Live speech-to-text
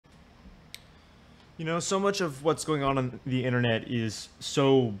You know, so much of what's going on the internet is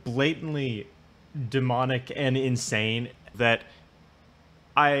so blatantly demonic and insane that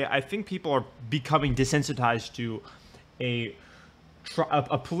I think people are becoming desensitized to a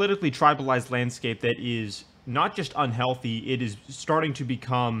politically tribalized landscape that is not just unhealthy, it is starting to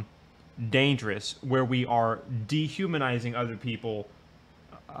become dangerous, where we are dehumanizing other people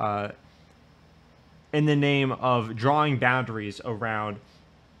in the name of drawing boundaries around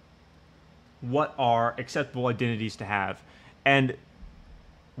what are acceptable identities to have. And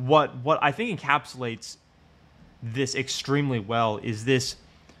what I think encapsulates this extremely well is this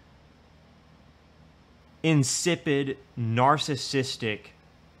insipid, narcissistic,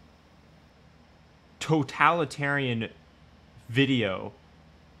 totalitarian video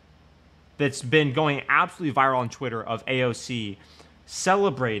that's been going absolutely viral on Twitter of AOC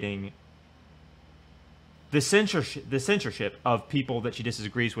celebrating the censorship of people that she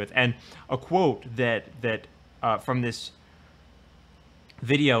disagrees with. And a quote that from this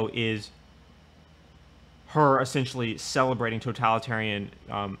video is her essentially celebrating totalitarian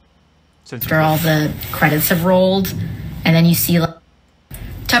censorship. After all the credits have rolled, and then you see like,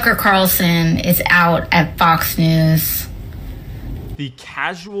 Tucker Carlson is out at Fox News. The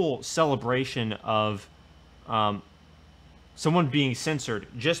casual celebration of someone being censored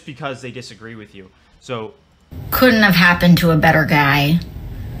just because they disagree with you. So couldn't have happened to a better guy.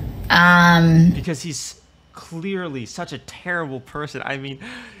 Because he's clearly such a terrible person. I mean,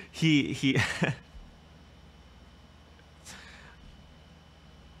 he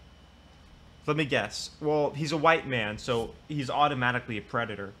let me guess. Well, he's a white man, so he's automatically a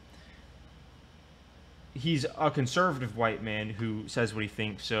predator. He's a conservative white man who says what he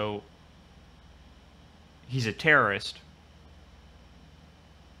thinks, so he's a terrorist.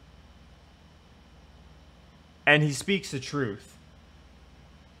 And he speaks the truth.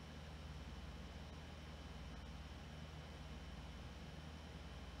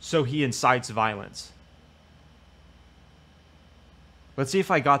 So he incites violence. Let's see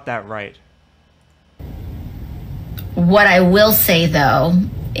if I got that right. What I will say, though,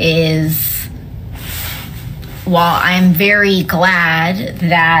 is while I'm very glad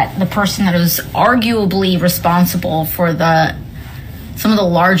that the person that was arguably responsible for some of the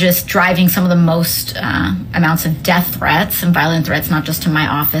largest, driving some of the most amounts of death threats and violent threats, not just to my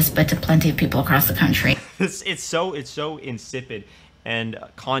office, but to plenty of people across the country. It's so insipid and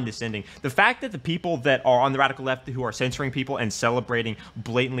condescending. The fact that the people that are on the radical left who are censoring people and celebrating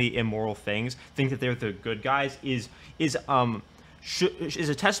blatantly immoral things think that they're the good guys is a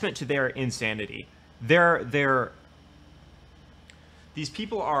testament to their insanity. These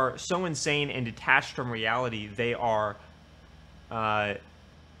people are so insane and detached from reality. They are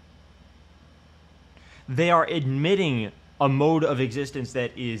admitting a mode of existence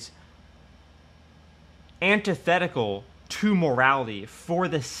that is antithetical to morality for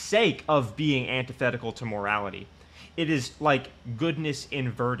the sake of being antithetical to morality. It is like goodness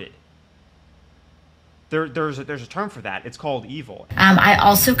inverted. There's a term for that. It's called evil. I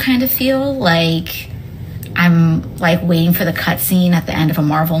also kind of feel like I'm like waiting for the cutscene at the end of a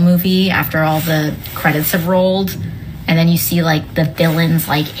Marvel movie after all the credits have rolled, and then you see like the villain's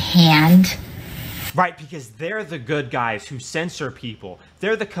like hand. Right, because they're the good guys who censor people.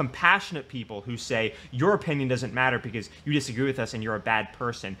 They're the compassionate people who say your opinion doesn't matter because you disagree with us and you're a bad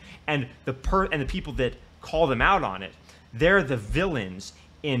person. And the people that call them out on it, they're the villains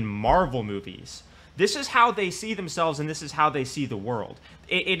in Marvel movies. This is how they see themselves, and this is how they see the world.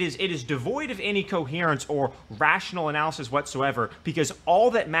 It is devoid of any coherence or rational analysis whatsoever, because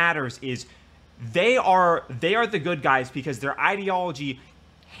all that matters is they are the good guys because their ideology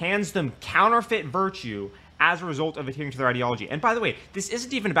hands them counterfeit virtue as a result of adhering to their ideology. And by the way, this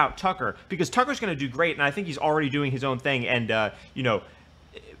isn't even about Tucker, because Tucker's going to do great, and I think he's already doing his own thing, and you know,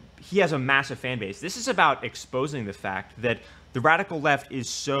 he has a massive fan base. This is about exposing the fact that the radical left is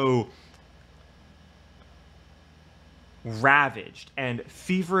so ravaged and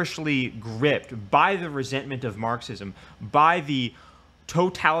feverishly gripped by the resentment of Marxism, by the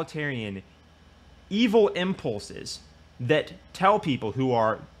totalitarian evil impulses that tell people who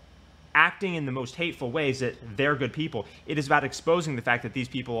are acting in the most hateful ways that they're good people. It is about exposing the fact that these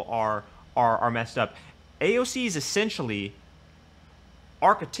people are messed up. AOC is essentially,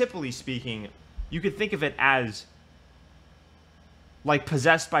 archetypally speaking, you could think of it as like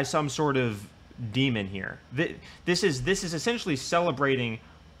possessed by some sort of demon here. This is essentially celebrating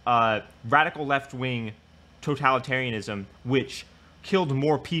radical left-wing totalitarianism, which killed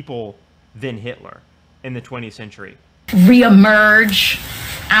more people than Hitler in the 20th century. Reemerge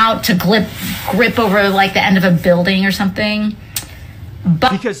out to grip over like the end of a building or something.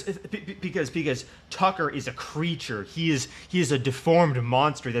 But because Tucker is a creature. He is a deformed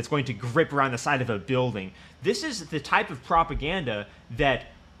monster that's going to grip around the side of a building. This is the type of propaganda that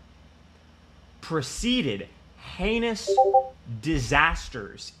preceded heinous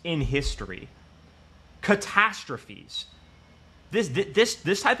disasters in history, catastrophes.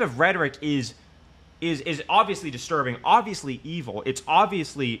 This type of rhetoric is obviously disturbing, obviously evil. It's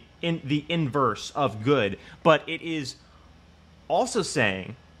obviously in the inverse of good, but it is also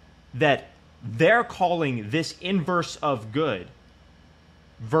saying that they're calling this inverse of good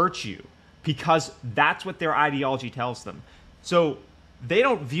virtue because that's what their ideology tells them. So they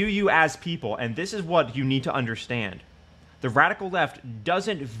don't view you as people, and this is what you need to understand. The radical left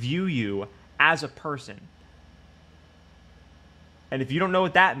doesn't view you as a person. And if you don't know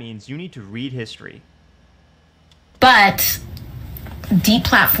what that means, you need to read history. But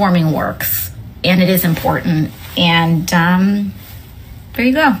deplatforming works, and it is important, and there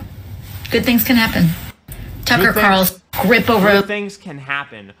you go. Good things can happen. Tucker Carl's grip over... Good things can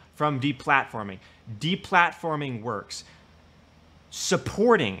happen from deplatforming. Deplatforming works.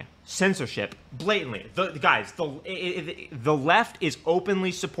 Supporting censorship blatantly. The left is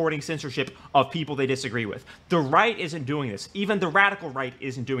openly supporting censorship of people they disagree with. The right isn't doing this. Even the radical right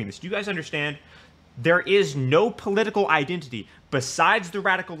isn't doing this. Do you guys understand? There is no political identity besides the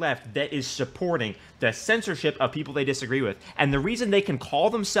radical left that is supporting the censorship of people they disagree with. And the reason they can call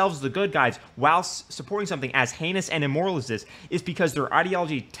themselves the good guys while supporting something as heinous and immoral as this is because their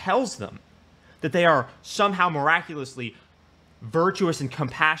ideology tells them that they are somehow miraculously virtuous and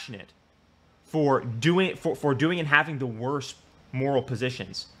compassionate for doing and having the worst moral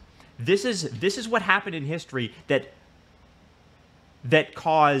positions. This is what happened in history that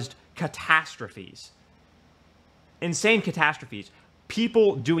caused catastrophes. Insane catastrophes.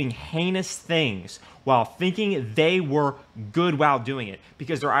 People doing heinous things while thinking they were good while doing it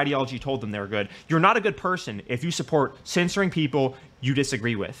because their ideology told them they were good. You're not a good person if you support censoring people you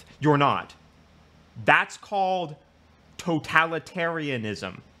disagree with. You're not. That's called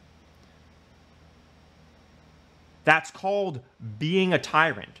totalitarianism. That's called being a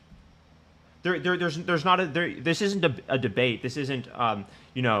tyrant. There's not a this isn't a debate. This isn't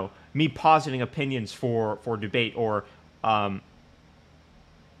me positing opinions for debate or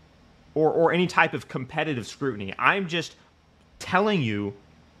any type of competitive scrutiny. I'm just telling you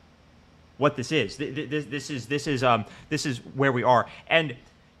what this is. This is where we are, and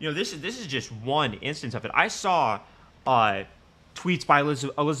this is just one instance of it. I saw tweets by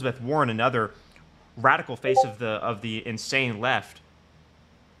Elizabeth Warren, another radical face of the insane left,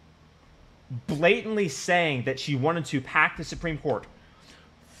 blatantly saying that she wanted to pack the Supreme Court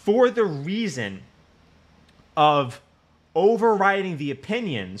for the reason of overriding the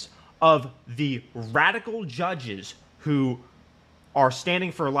opinions of the radical judges who are standing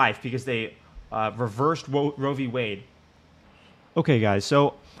for life because they reversed Roe v. Wade. Okay, guys,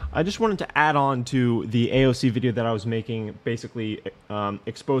 so I just wanted to add on to the AOC video that I was making, basically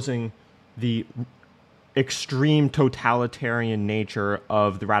exposing the extreme totalitarian nature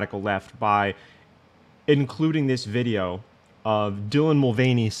of the radical left by including this video of Dylan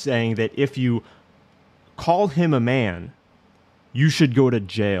Mulvaney saying that if you call him a man, you should go to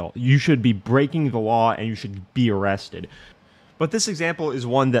jail. You should be breaking the law and you should be arrested. But this example is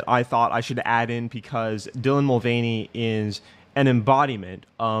one that I thought I should add in because Dylan Mulvaney is an embodiment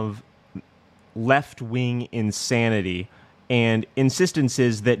of left-wing insanity and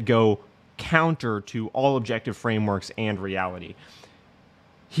insistences that go counter to all objective frameworks and reality.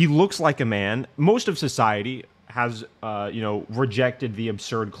 He looks like a man. Most of society has, rejected the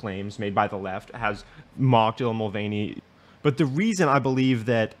absurd claims made by the left, has mocked Dylan Mulvaney. But the reason I believe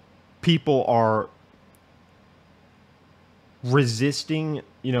that people are resisting,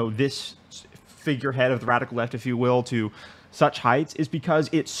 this figurehead of the radical left, if you will, to such heights is because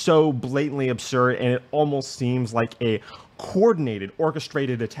it's so blatantly absurd and it almost seems like a coordinated,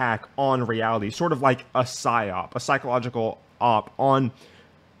 orchestrated attack on reality, sort of like a psyop, a psychological op on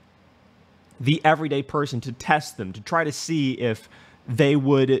the everyday person to test them, to try to see if they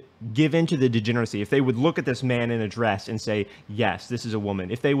would give into the degeneracy, if they would look at this man in a dress and say, yes, this is a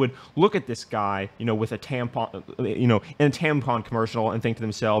woman. If they would look at this guy, with a tampon, in a tampon commercial and think to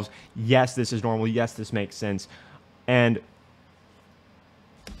themselves, yes, this is normal. Yes, this makes sense. And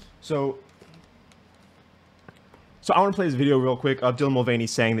so I want to play this video real quick of Dylan Mulvaney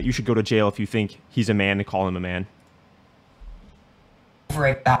saying that you should go to jail if you think he's a man and call him a man.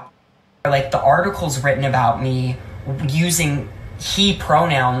 Like the articles written about me using he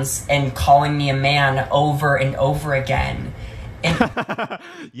pronouns and calling me a man over and over again. And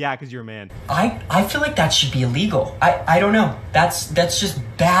yeah, because you're a man. I feel like that should be illegal. I don't know. That's just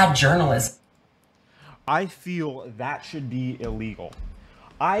bad journalism. I feel that should be illegal.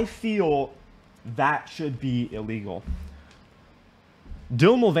 I feel that should be illegal.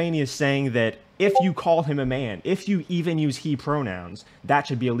 Dylan Mulvaney is saying that if you call him a man, if you even use he pronouns, that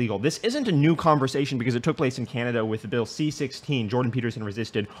should be illegal. This isn't a new conversation because it took place in Canada with the bill C-16. Jordan Peterson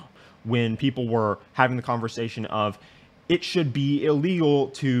resisted when people were having the conversation of it should be illegal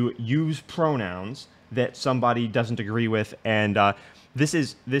to use pronouns that somebody doesn't agree with. And this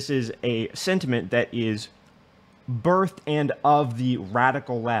is a sentiment that is birthed and of the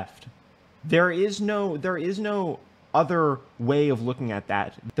radical left. There is no other way of looking at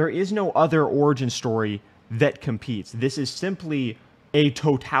that. There is no other origin story that competes. This is simply a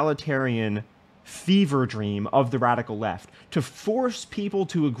totalitarian fever dream of the radical left to force people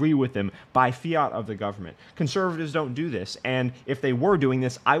to agree with them by fiat of the government. Conservatives don't do this, and if they were doing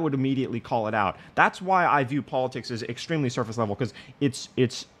this, I would immediately call it out. That's why I view politics as extremely surface level, because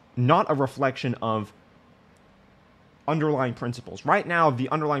it's not a reflection of underlying principles. Right now, the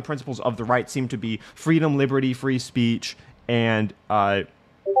underlying principles of the right seem to be freedom, liberty, free speech, and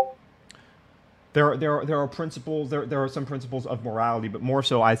there are principles. There are some principles of morality, but more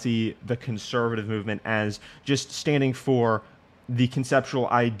so, I see the conservative movement as just standing for the conceptual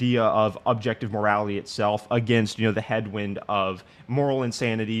idea of objective morality itself against, you know, the headwind of moral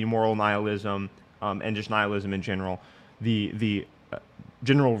insanity, moral nihilism, and just nihilism in general. The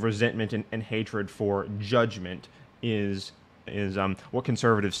general resentment and hatred for judgment is what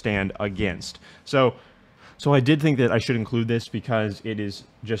conservatives stand against. So I did think that I should include this because it is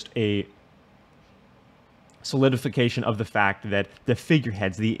just a solidification of the fact that the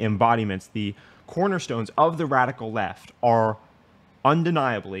figureheads, the embodiments, the cornerstones of the radical left are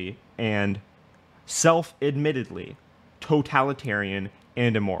undeniably and self-admittedly totalitarian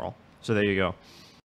and immoral. So there you go.